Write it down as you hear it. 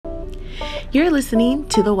You're listening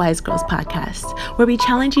to the Wise Girls Podcast, where we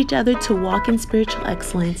challenge each other to walk in spiritual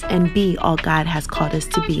excellence and be all God has called us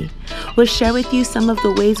to be. We'll share with you some of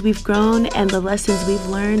the ways we've grown and the lessons we've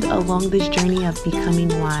learned along this journey of becoming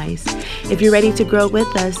wise. If you're ready to grow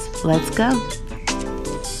with us, let's go.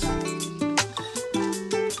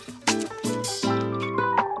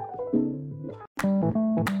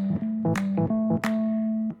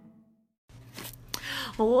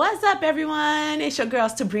 What's up, everyone? It's your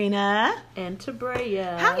girls, Tabrina and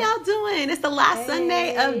Tabrea. How y'all doing? It's the last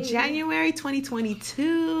Sunday of January 2022.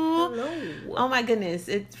 Hello. Oh my goodness.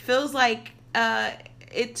 It feels like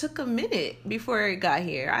it took a minute before it got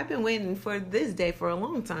here. I've been waiting for this day for a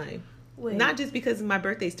long time. Wait. Not just because my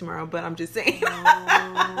birthday's tomorrow, but I'm just saying. But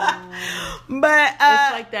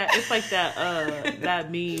it's like that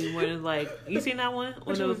that meme where it's like, you seen that one?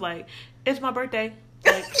 When it was like, it's my birthday.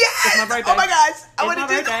 Like, yes! It's my birthday. Oh my gosh. I want to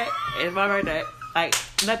do that. It's my birthday. Like,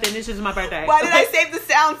 nothing. It's just my birthday. Why did I save the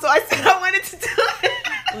sound? So I said I wanted to do it.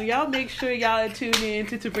 Well, y'all make sure y'all tune in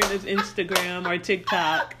to Sabrina's Instagram or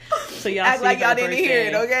TikTok. So y'all act see like y'all birthday. Didn't hear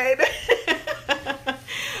it, okay?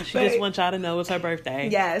 She just wants y'all to know it's her birthday.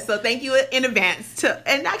 Yeah, so thank you in advance.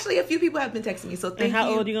 And actually, a few people have been texting me, so thank you. And how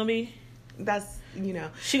old you going to be? That's,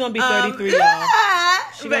 She going to be 33, y'all.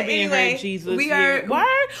 She going to be in her Jesus year.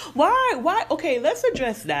 Why? Okay, let's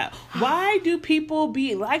address that. Why do people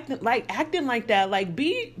be like acting like that? Like,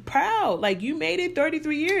 be proud. Like, you made it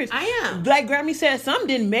 33 years. I am. Like Grammy said, some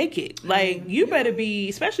didn't make it. Like, you better be,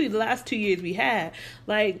 especially the last 2 years we had.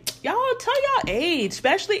 Like, y'all tell y'all age,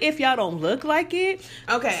 especially if y'all don't look like it.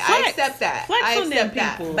 Okay, I accept that. I accept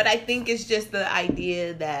that. But I think it's just the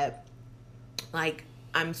idea that, like,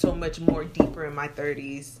 I'm so much more deeper in my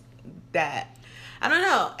 30s that I don't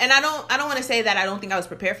know. And I don't want to say that I don't think I was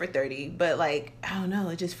prepared for 30, but like, I don't know.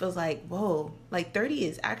 It just feels like, whoa, like 30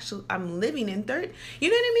 is actually, I'm living in 30. You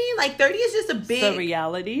know what I mean? Like 30 is just a big. The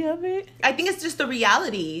reality of it? I think it's just the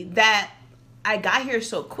reality that I got here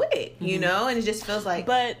so quick, you know, and it just feels like.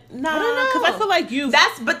 But no, because I feel like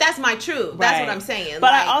that's my truth. Right. That's what I'm saying.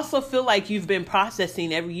 But like, I also feel like you've been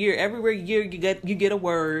processing every year. Every year you get a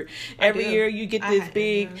word. Every year you get this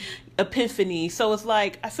big epiphany. So it's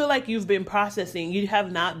like I feel like you've been processing. You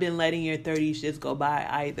have not been letting your 30s just go by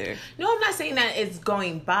either. No, I'm not saying that it's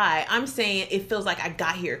going by. I'm saying it feels like I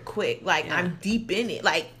got here quick. Like I'm deep in it.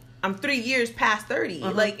 Like. I'm 3 years past 30,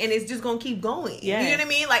 like, and it's just gonna keep going. Yeah. You know what I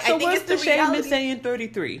mean? Like, so I think what's it's the shame reality. in saying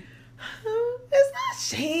 33? It's not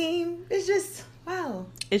shame. It's just wow.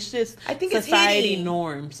 It's just I think society it's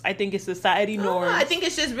norms. I think it's society norms. I think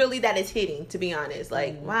it's just really that it's hitting. To be honest,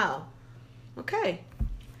 like wow, okay.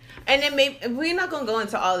 And then maybe we're not gonna go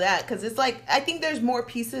into all that because it's like I think there's more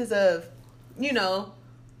pieces of, I don't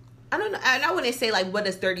know. And I wouldn't say like what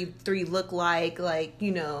does 33 look like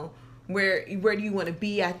where do you want to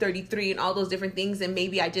be at 33 and all those different things. And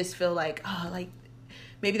maybe I just feel like,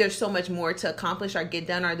 maybe there's so much more to accomplish or get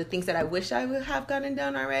done or the things that I wish I would have gotten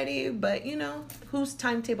done already. But, whose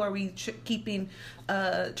timetable are we trying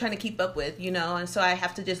to keep up with, And so I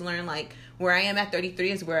have to just learn like where I am at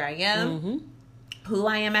 33 is where I am. Mm-hmm. Who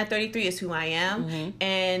I am at 33 is who I am. Mm-hmm.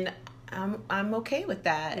 And I'm okay with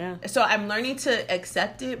that. Yeah. So I'm learning to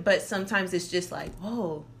accept it, but sometimes it's just like,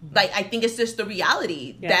 whoa. Mm-hmm. Like, I think it's just the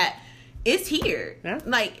reality that it's here. Yeah.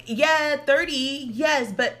 Like, 30,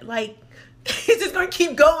 yes, but like, it's just going to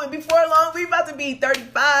keep going. Before long, we're about to be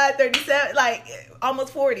 35, 37, like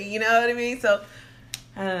almost 40, you know what I mean? So,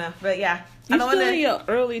 I don't know, but yeah. You're still in your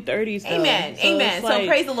early 30s, though. Amen. So amen. So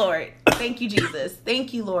praise the Lord. Thank you, Jesus.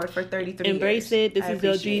 Thank you, Lord, for 33 Embrace years. it. This is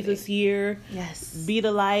your Jesus year. Yes. Be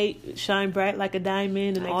the light. Shine bright like a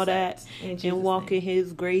diamond and all that. And walk in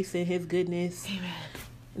His grace and His goodness. Amen.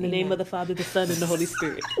 In the name of the Father, the Son, and the Holy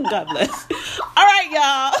Spirit. God bless. All right,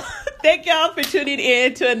 y'all. Thank y'all for tuning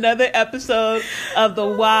in to another episode of the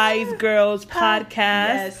Wise Girls Podcast.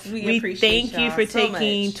 Yes, we appreciate thank you for so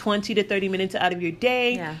taking much. 20 to 30 minutes out of your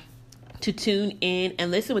day to tune in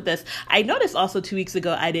and listen with us. I noticed also 2 weeks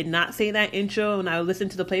ago I did not say that intro, and I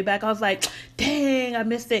listened to the playback. I was like, dang, I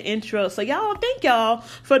missed the intro. So thank y'all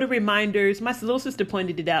for the reminders. My little sister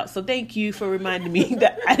pointed it out, so thank you for reminding me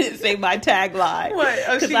that I didn't say my tagline. What?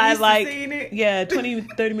 Oh, she used to seen it? 20,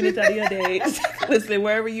 30 minutes out of your day. Listen,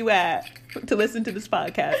 wherever you at to listen to this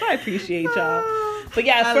podcast. I appreciate y'all.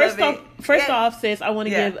 But first off, sis, I want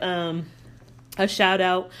to give a shout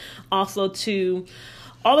out also to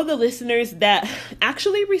all of the listeners that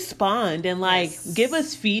actually respond and give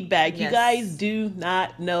us feedback. You guys do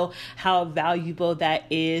not know how valuable that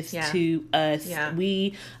is to us.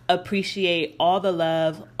 We appreciate all the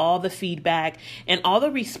love, all the feedback, and all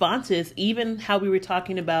the responses, even how we were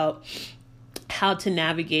talking about how to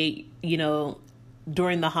navigate,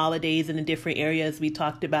 during the holidays in the different areas we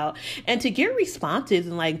talked about, and to get responses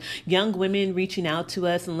and like young women reaching out to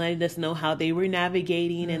us and letting us know how they were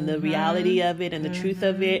navigating and the reality of it and the truth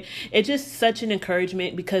of it. It's just such an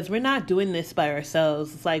encouragement because we're not doing this by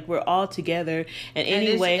ourselves. It's like we're all together. And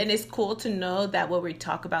anyway, and it's cool to know that what we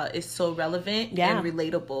talk about is so relevant and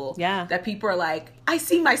relatable. Yeah, that people are like, I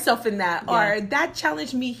see myself in that, or that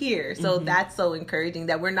challenged me here. So that's so encouraging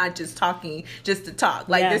that we're not just talking just to talk.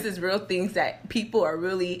 Like this is real things that people are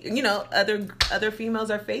really, you know, other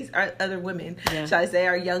females are other women, should I say,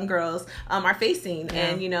 our young girls are facing.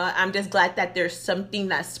 And, you know, I'm just glad that there's something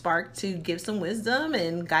that sparked to give some wisdom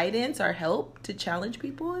and guidance or help to challenge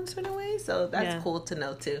people in certain ways. So that's cool to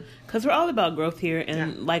know too. Because we're all about growth here.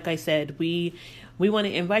 And like I said, we want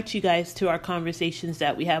to invite you guys to our conversations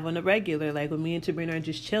that we have on a regular. Like when me and Sabrina are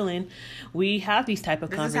just chilling, we have these type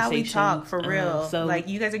of conversations. This is how we talk, for real. So like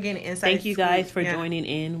you guys are getting insights. Thank you guys for joining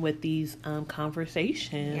in with these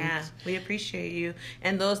conversations. Yeah, we appreciate you.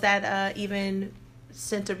 And those that even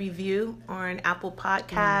sent a review on Apple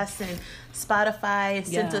Podcasts and Spotify and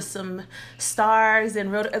sent us some stars and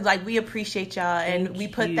wrote, like, we appreciate y'all. And we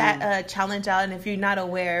put that challenge out. And if you're not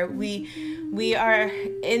aware, we are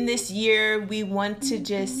in this year, we want to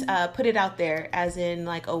just put it out there as in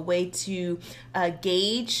like a way to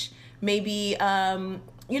gauge maybe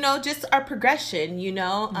you know, just our progression, you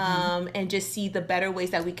know, and just see the better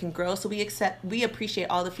ways that we can grow. So we appreciate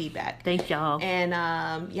all the feedback. Thank y'all. And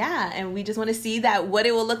and we just want to see that what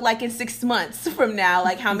it will look like in 6 months from now,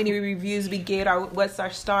 like how many reviews we get or what's our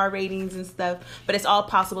star ratings and stuff. But it's all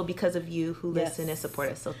possible because of you who listen and support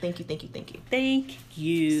us. So thank you. Thank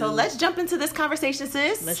you. So let's jump into this conversation,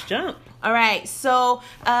 sis. Let's jump. All right. So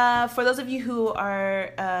for those of you who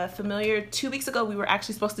are familiar, 2 weeks ago we were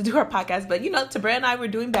actually supposed to do our podcast, but you know, Tabra and I were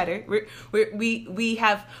doing better. We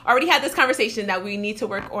have already had this conversation that we need to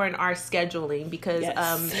work on our scheduling because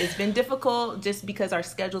it's been difficult just because our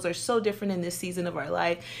schedules are so different in this season of our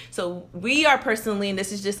life. So we are personally, and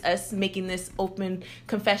this is just us making this open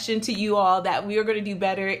confession to you all, that we are going to do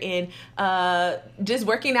better in just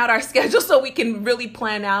working out our schedule so we can really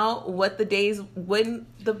plan out what the days when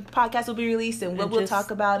the podcast will be released and what we'll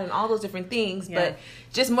talk about and all those different things, but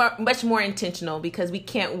just much more intentional because we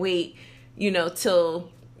can't wait, you know, till,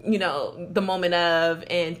 you know, the moment of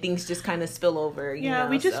and things just kind of spill over. You know,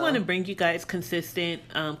 we just want to bring you guys consistent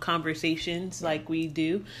conversations like we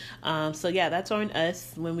do. So that's on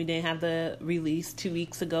us when we didn't have the release 2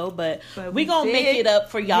 weeks ago, but we're going to make it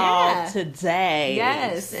up for y'all today.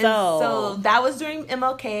 Yes. So that was during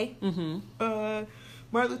MLK.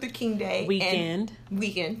 Martin Luther King Day. Weekend,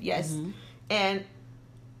 yes. And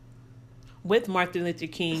with Martin Luther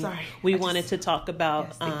King, we wanted to talk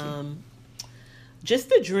about just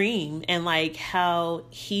the dream and like how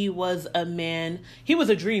he was a man. He was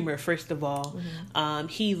a dreamer, first of all.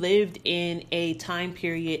 He lived in a time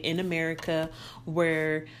period in America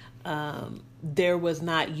where there was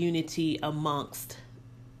not unity amongst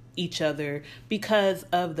each other because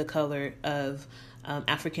of the color of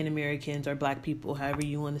African Americans or Black people, however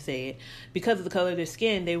you want to say it. Because of the color of their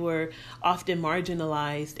skin, they were often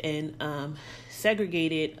marginalized and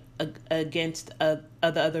segregated against the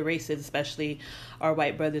other races, especially our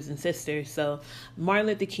white brothers and sisters. So Martin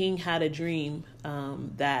Luther King had a dream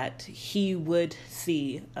that he would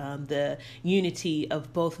see the unity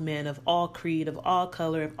of both men, of all creed, of all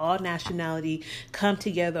color, of all nationality, come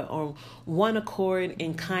together on one accord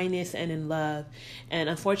in kindness and in love. And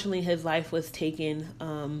unfortunately, his life was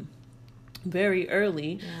taken very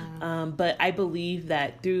early. But I believe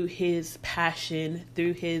that through his passion,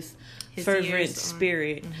 through his fervent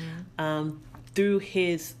spirit, through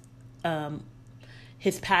his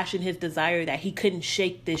passion, his desire, that he couldn't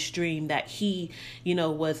shake this dream, that he, you know,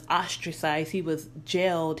 was ostracized, he was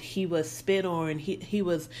jailed, he was spit on, he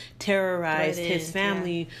was terrorized, his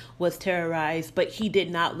family was terrorized, but he did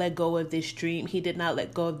not let go of this dream. He did not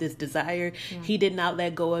let go of this desire. He did not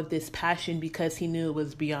let go of this passion because he knew it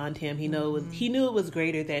was beyond him. He knew it was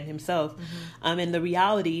greater than himself. And the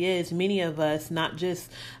reality is, many of us, not just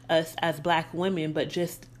us as Black women, but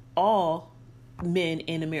just all men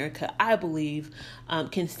in America, I believe,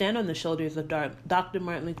 can stand on the shoulders of Dr.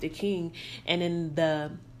 Martin Luther King, and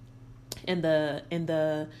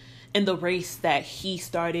in the race that he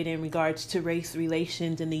started in regards to race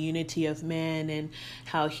relations and the unity of man, and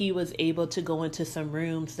how he was able to go into some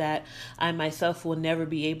rooms that I myself will never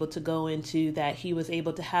be able to go into, that he was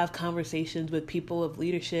able to have conversations with people of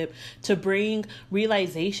leadership to bring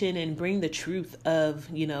realization and bring the truth of,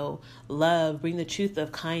 you know, love, bring the truth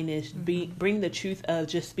of kindness, bring the truth of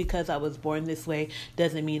just because I was born this way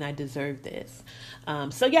doesn't mean I deserve this.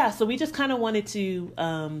 So we just kind of wanted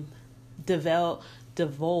to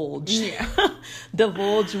divulge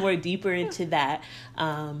more deeper into that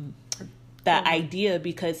idea,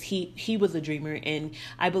 because he was a dreamer, and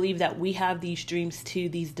I believe that we have these dreams too,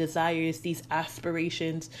 these desires, these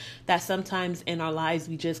aspirations that sometimes in our lives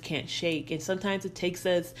we just can't shake, and sometimes it takes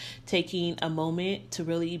us taking a moment to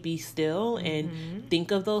really be still and think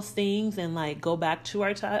of those things, and like go back to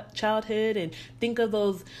our childhood and think of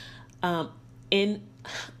those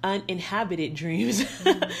uninhabited dreams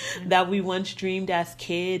that we once dreamed as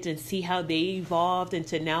kids, and see how they evolved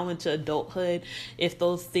into now into adulthood, if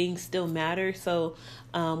those things still matter. So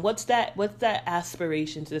what's that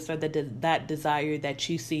aspiration, sis, or that desire that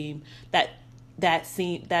you seems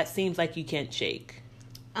like you can't shake?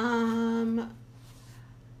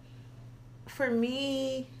 For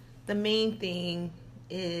me, the main thing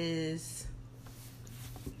is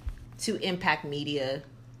to impact media.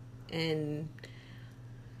 And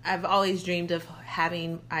I've always dreamed of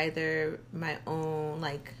having either my own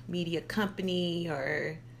like media company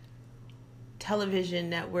or television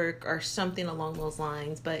network or something along those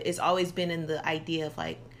lines, but it's always been in the idea of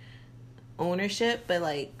like ownership, but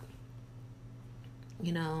like,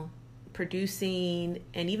 you know, producing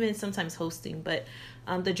and even sometimes hosting. But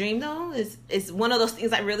the dream though is one of those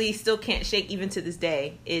things I really still can't shake even to this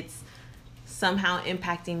day. It's somehow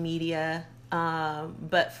impacting media,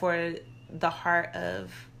 but for the heart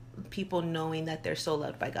of people knowing that they're so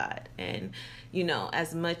loved by God. And, you know,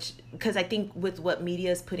 as much, because I think with what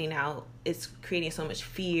media is putting out, it's creating so much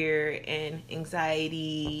fear and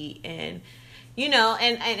anxiety and, you know,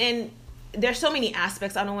 and there's so many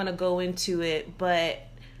aspects. I don't want to go into it, but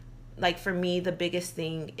like for me, the biggest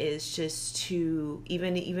thing is just to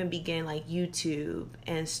even begin like YouTube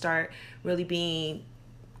and start really being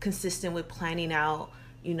consistent with planning out,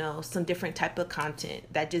 you know, some different type of content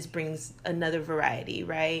that just brings another variety,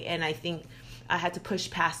 right? And I think I had to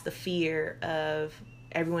push past the fear of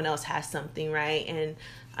everyone else has something, right? And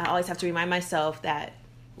I always have to remind myself that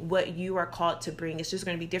what you are called to bring is just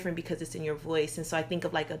going to be different because it's in your voice. And so I think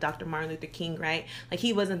of like a Dr. Martin Luther King, right? Like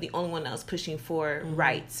he wasn't the only one that was pushing for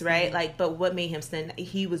rights, right? Like, but what made him stand?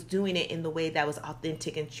 He was doing it in the way that was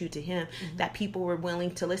authentic and true to him, that people were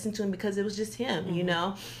willing to listen to him because it was just him, you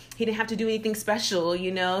know? He didn't have to do anything special,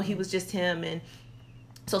 you know? He was just him. And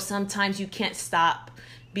so sometimes you can't stop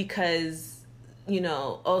because, you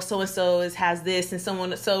know, oh, so-and-so has this and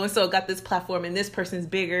so-and-so got this platform and this person's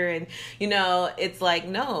bigger. And, you know, it's like,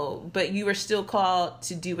 no, but you are still called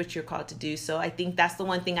to do what you're called to do. So I think that's the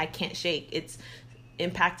one thing I can't shake. It's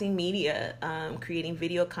impacting media, creating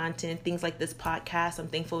video content, things like this podcast. I'm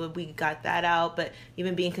thankful that we got that out, but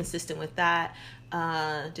even being consistent with that,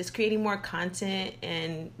 just creating more content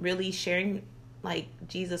and really sharing like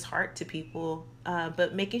Jesus' heart to people,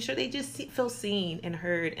 but making sure they just feel seen and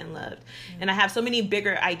heard and loved. And I have so many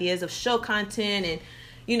bigger ideas of show content and,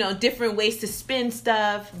 you know, different ways to spin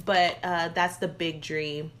stuff, but that's the big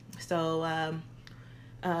dream. So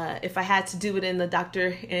if I had to do it in the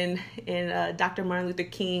Dr. Martin Luther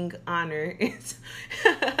King honor,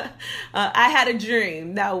 I had a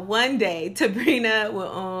dream that one day Tabrina will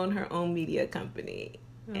own her own media company.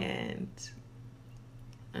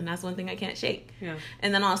 And that's one thing I can't shake. Yeah.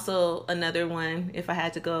 And then also another one, if I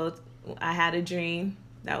had to go, I had a dream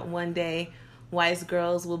that one day Wise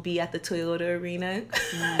Girls will be at the Toyota Arena.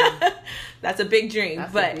 That's a big dream.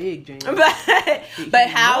 That's a big dream. But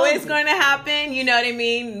how it's going to happen, you know what I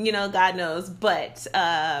mean? You know, God knows. But,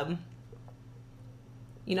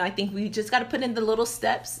 you know, I think we just got to put in the little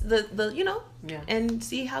steps, the you know, and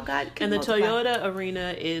see how God can And the Toyota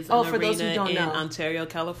Arena is an arena in Ontario,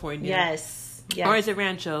 California. Yes. Yes. Or is it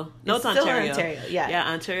Rancho? No, it's Ontario. Ontario. Yeah,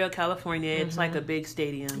 Ontario, California. It's like a big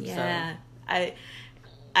stadium. Yeah, so.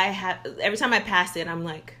 I have every time I pass it, I'm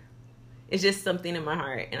like, it's just something in my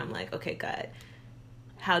heart, and I'm like, okay, God,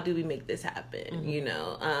 how do we make this happen? You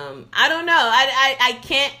know, I don't know. I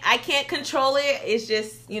can't control it. It's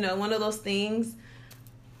just, you know, one of those things.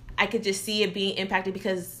 I could just see it being impacted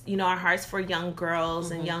because, you know, our heart's for young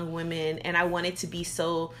girls and young women. And I want it to be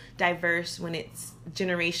so diverse when it's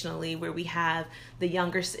generationally, where we have the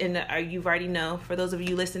younger, and you've already know, for those of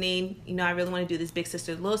you listening, you know, I really want to do this Big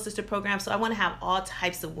Sister, Little Sister program. So I want to have all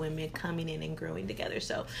types of women coming in and growing together.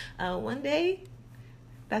 So one day,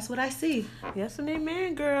 that's what I see. Yes and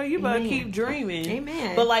amen, girl. You better keep dreaming.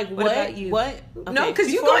 Amen. But like, what about you? What? Okay, no, because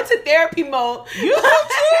you go into therapy mode. You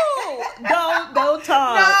too. Don't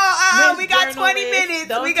talk. No, we got 20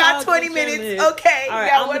 minutes. We got 20 minutes. Okay. All right.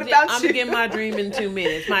 Yeah, what about you? I'm gonna get my dream in 2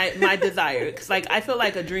 minutes. My desire, because like I feel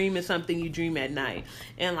like a dream is something you dream at night,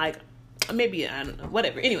 and like maybe I don't know,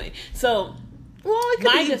 whatever. Anyway, so Well,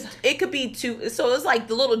 it could be too. So it's like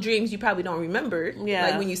the little dreams you probably don't remember. Yeah,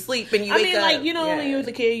 like when you sleep and you wake up. Like, you know, when you was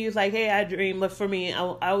a kid, you was like, hey, I dream. But for me, I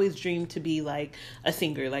always dreamed to be like a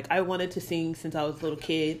singer. Like I wanted to sing since I was a little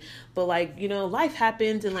kid. But like, you know, life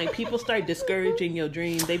happens and like people start discouraging your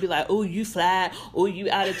dreams. They be like, oh, you flat, oh, you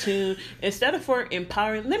out of tune. Instead of for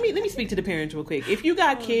empowering, let me speak to the parents real quick. If you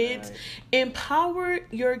got kids, empower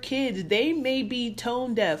your kids. They may be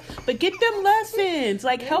tone deaf, but get them lessons.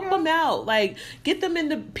 Like help them out. Like get them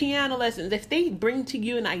into piano lessons. If they bring to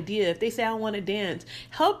you an idea, if they say I want to dance,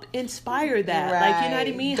 help inspire that. Right. Like, you know what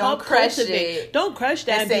I mean? Don't help crush cultivate. it. Don't crush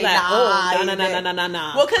that and say, be like,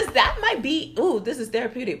 nah. Well, because that might be, this is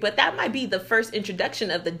therapeutic, but that might be the first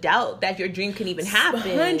introduction of the doubt that your dream can even happen.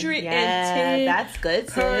 110%. Yeah, that's good,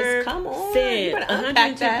 sis. Come on. You better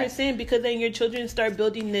unpack 110%, because then your children start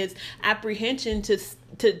building this apprehension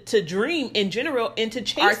to dream in general and to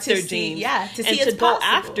chase their dreams, to see and it's to go possible.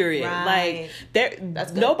 After it. Right.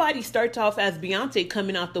 Like nobody starts off as Beyonce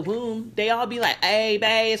coming out the womb. They all be like, hey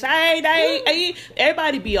babes, hey,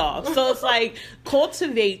 everybody be off. So it's like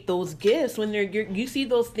cultivate those gifts when you see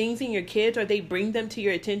those things in your kids, or they bring them to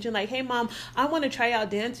your attention. Like, hey mom, I want to try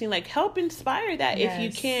out dancing. Like help inspire that if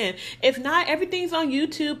you can. If not, everything's on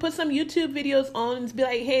YouTube. Put some YouTube videos on and be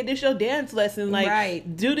like, hey, this your dance lesson.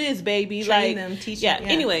 Like do this, baby. Train them, teach them.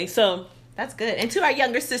 Anyway, so that's good. And to our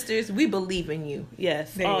younger sisters, we believe in you.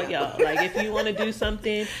 Yes. Y'all. Like if you want to do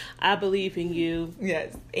something, I believe in you.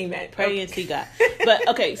 Yes. Amen. Pray and see God. But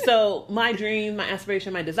okay, so my dream, my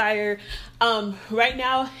aspiration, my desire, right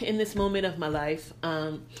now in this moment of my life,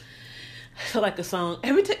 I feel like a song.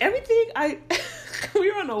 Everything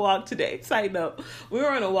we were on a walk today. Side note, we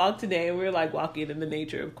were on a walk today and we were like walking in the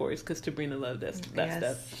nature, of course, because Sabrina loved that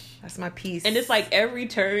stuff. That's my piece. And it's like every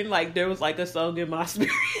turn, like there was like a song in my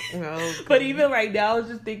spirit. Oh, but even right now, I was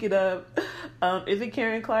just thinking of, is it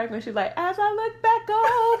Karen Clark when she's like, as I look back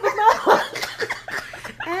over my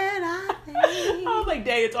and I was like,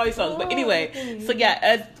 dang, it's always songs. But anyway, so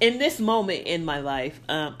yeah, in this moment in my life,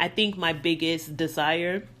 I think my biggest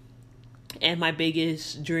desire and my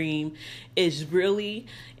biggest dream is really,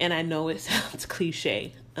 and I know it sounds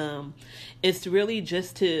cliche, it's really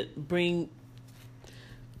just to bring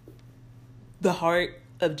the heart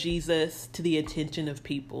of Jesus to the attention of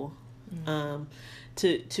people.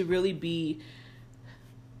 To really be,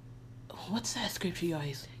 what's that scripture you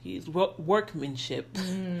always use? Workmanship.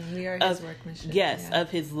 We are his workmanship. Yes,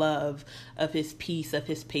 of his love, of his peace, of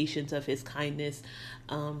his patience, of his kindness.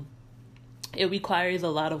 It requires a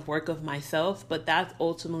lot of work of myself, but that's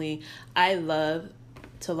ultimately, I love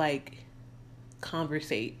to like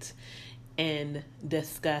conversate and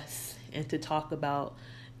discuss and to talk about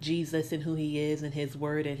Jesus and who he is and his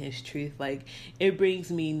word and his truth. Like it brings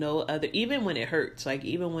me no other, even when it hurts, like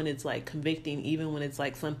even when it's like convicting, even when it's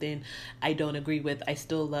like something I don't agree with, I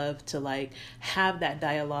still love to like have that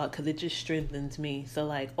dialogue because it just strengthens me. So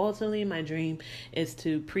like ultimately my dream is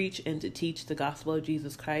to preach and to teach the gospel of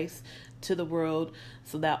Jesus Christ to the world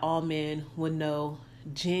so that all men would know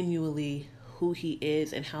genuinely who he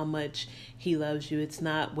is and how much he loves you. It's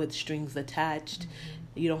not with strings attached.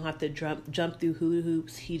 You don't have to jump through hula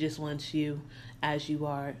hoops. He just wants you as you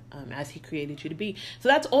are, as he created you to be. So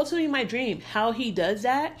that's ultimately my dream. How he does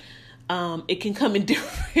that, it can come in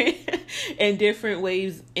different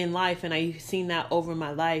ways in life, and I've seen that over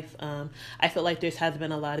my life. I feel like there has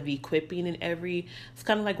been a lot of equipping in it's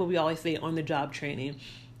kind of like what we always say, on the job training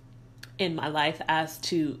in my life as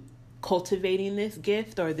to cultivating this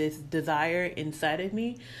gift or this desire inside of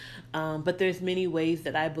me. But there's many ways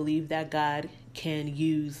that I believe that God can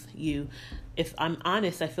use you. If I'm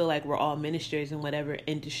honest, I feel like we're all ministers in whatever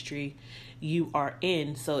industry you are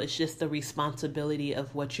in. So it's just the responsibility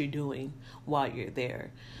of what you're doing while you're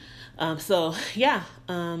there. So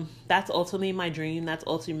that's ultimately my dream. That's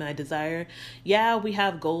ultimately my desire. Yeah, we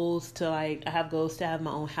have goals to I have goals to have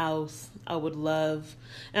my own house. I would love,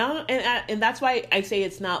 and that's why I say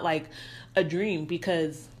it's not like a dream,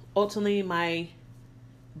 because ultimately my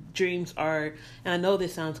dreams are, and I know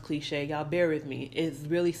this sounds cliche, y'all bear with me, is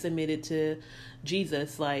really submitted to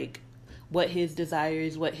Jesus, like what his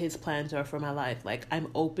desires, what his plans are for my life. Like I'm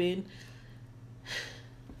open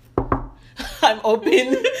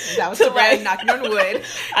that was to like knocking on wood.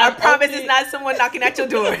 I promise it's not someone knocking at your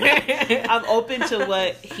door. I'm open to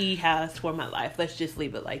what he has for my life. Let's just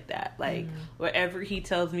leave it like that. Like wherever he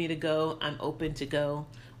tells me to go, I'm open to go.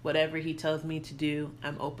 Whatever he tells me to do,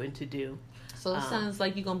 I'm open to do. So it sounds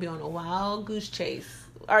like you're gonna be on a wild goose chase.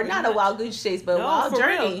 Or not a wild goose chase, but a wild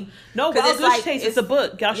journey. Real. No, Wild Goose Chase is a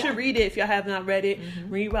book. Y'all should read it if y'all have not read it.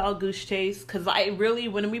 Read Wild Goose Chase. Because I really,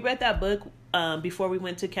 when we read that book, before we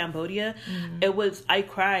went to Cambodia, I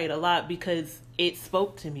cried a lot because it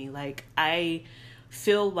spoke to me. Like, I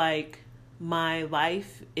feel like my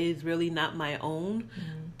life is really not my own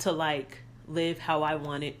to like live how I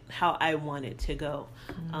want it to go.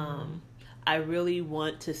 I really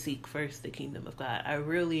want to seek first the kingdom of God. I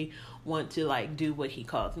really want to like do what he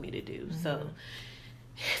calls me to do. So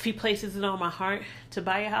if he places it on my heart to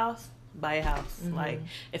buy a house, buy a house. Like,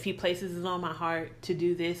 if he places it on my heart to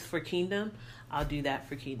do this for kingdom, I'll do that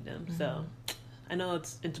for kingdom. So I know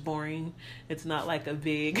it's boring. It's not like a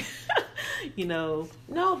big, No,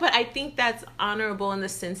 but I think that's honorable in the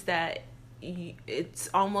sense that it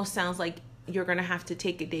almost sounds like you're going to have to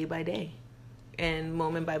take it day by day and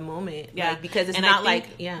moment by moment. Yeah. Like, because it's not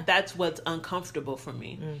like, that's what's uncomfortable for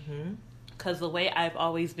me. Because the way I've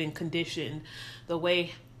always been conditioned, the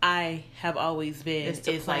way I have always been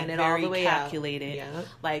is like very calculated. Yep.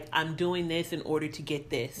 Like, I'm doing this in order to get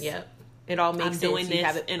this. Yep. It all makes sense. I'm doing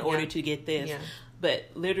this in order to get this. Yeah. But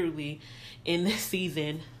literally in this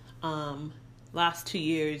season, last 2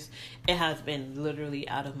 years, it has been literally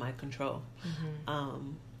out of my control.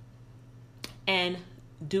 And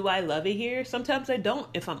do I love it here? Sometimes I don't,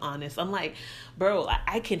 if I'm honest. I'm like, bro,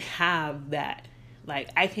 I can have that. Like,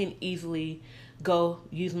 I can easily go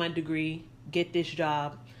use my degree, get this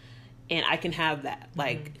job, and I can have that.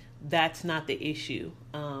 Like, that's not the issue.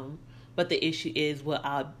 But the issue is, will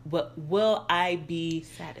I be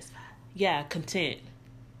satisfied? Yeah, content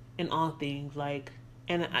in all things. Like,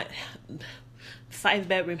 and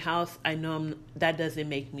 5-bedroom house, I know that doesn't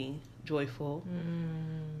make me joyful.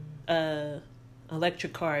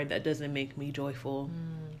 Electric car, that doesn't make me joyful.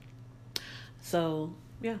 So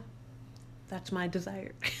yeah, that's my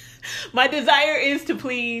desire. My desire is to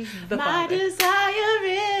please the Father. My desire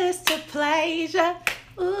is to please you.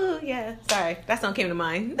 Ooh, yeah. Sorry, that song came to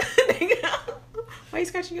mind. Why are you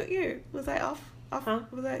scratching your ear? Was I off? Huh?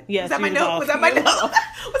 Was that? Yeah, was that my note? Off. Was that my note?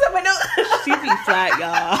 Was that my note? She be flat,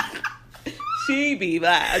 y'all. She be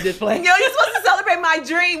flat. I'm just playing. Yo, you're supposed to celebrate my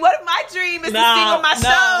dream. What if my dream is to sing on my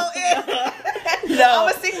show? No, I'm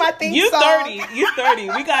gonna sing my theme song. You 30.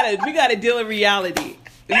 We gotta deal with reality.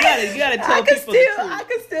 You gotta tell people the truth. I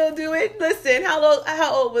could still do it. Listen,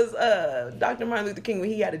 how old was Dr. Martin Luther King when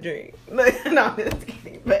he had a dream? No, I'm just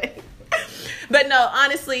kidding. But no,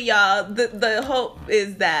 honestly, y'all, the hope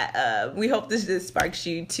is that we hope this just sparks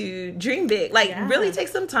you to dream big. Like, really take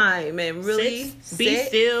some time and really be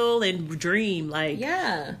still and dream. Like,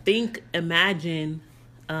 think, imagine.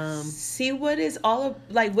 See what is what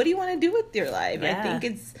do you want to do with your life? Yeah. I think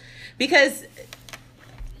it's because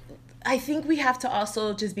I think we have to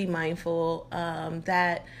also just be mindful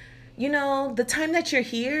that, the time that you're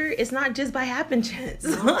here is not just by happen chance.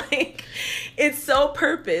 Like, it's so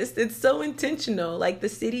purposed. It's so intentional. Like, the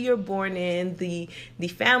city you're born in, the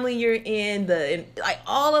family you're in, like,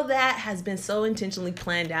 all of that has been so intentionally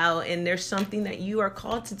planned out. And there's something that you are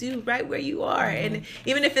called to do right where you are. And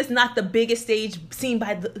even if it's not the biggest stage seen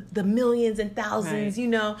by the millions and thousands,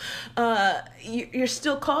 you're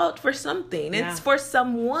still called for something. It's for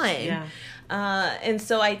someone. Yeah. And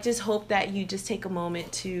so I just hope that you just take a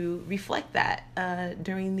moment to reflect that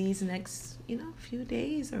during these next, few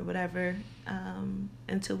days or whatever,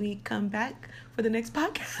 until we come back for the next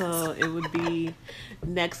podcast. So it would be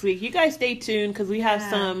next week. You guys stay tuned because we have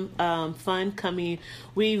some fun coming.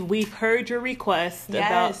 We've heard your request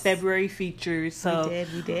about February features. So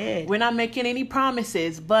we did. We're not making any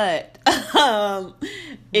promises, but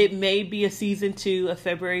it may be a season 2 of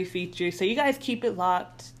February features. So you guys keep it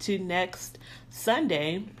locked to next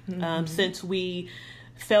Sunday. Since we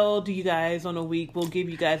failed you guys on a week, we'll give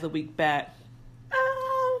you guys a week back.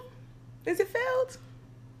 Is it failed?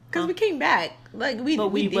 Because we came back. Like, we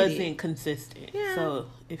wasn't consistent. Yeah. So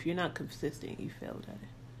if you're not consistent, you failed at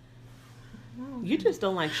it. You just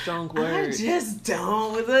don't like strong words. I just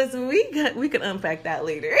don't. Listen, we could unpack that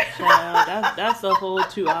later. That's a whole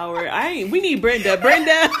 2 hour. We need Brenda.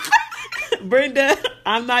 Brenda,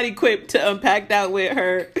 I'm not equipped to unpack that with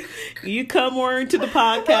her. You come more into the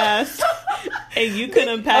podcast and you can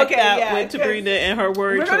unpack with Sabrina and her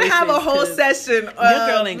word choices. We're going to have a whole session. Your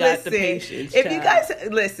girl ain't got the patience. If you guys,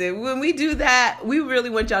 listen, when we do that, we really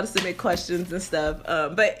want y'all to submit questions and stuff.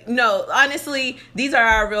 But no, honestly, these are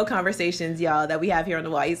our real conversations, y'all, that we have here on the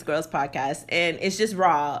Wild East Girls podcast. And it's just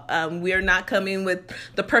raw. We're not coming with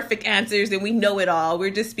the perfect answers and we know it all. We're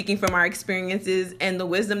just speaking from our experiences and the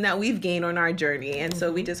wisdom that we've gained on our journey. And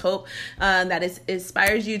so we just hope that it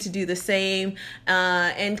inspires you to do the same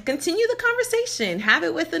and continue the conversation. conversation. Have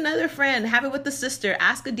it with another friend. Have it with the sister.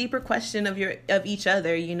 Ask a deeper question of each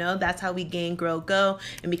other. You know, that's how we gain, grow, go,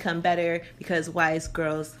 and become better, because wise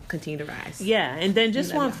girls continue to rise. Yeah, and then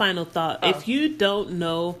just one final thought. If you don't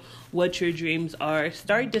know what your dreams are,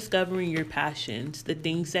 start discovering your passions, the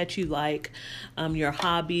things that you like, your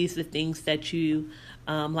hobbies, the things that you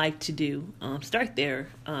like to do. Start there,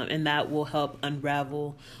 and that will help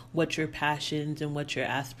unravel what your passions and what your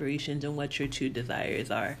aspirations and what your true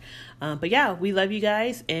desires are. But yeah, we love you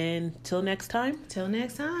guys, and till next time. Till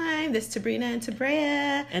next time. This is Tabrina and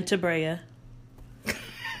Tabrea. And Tabrea.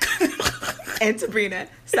 And Tabrina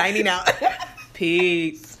signing out.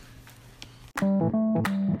 Peace.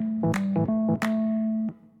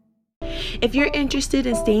 If you're interested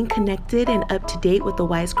in staying connected and up to date with the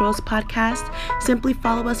Wise Girls podcast, simply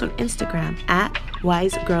follow us on Instagram at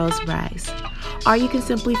Wise Girls Rise. Or you can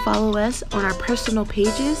simply follow us on our personal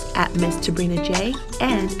pages at Miss Tabrina J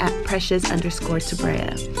and at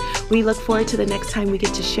Precious_Tabrea. We look forward to the next time we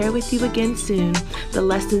get to share with you again soon the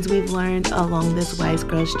lessons we've learned along this Wise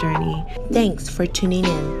Girls journey. Thanks for tuning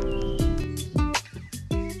in.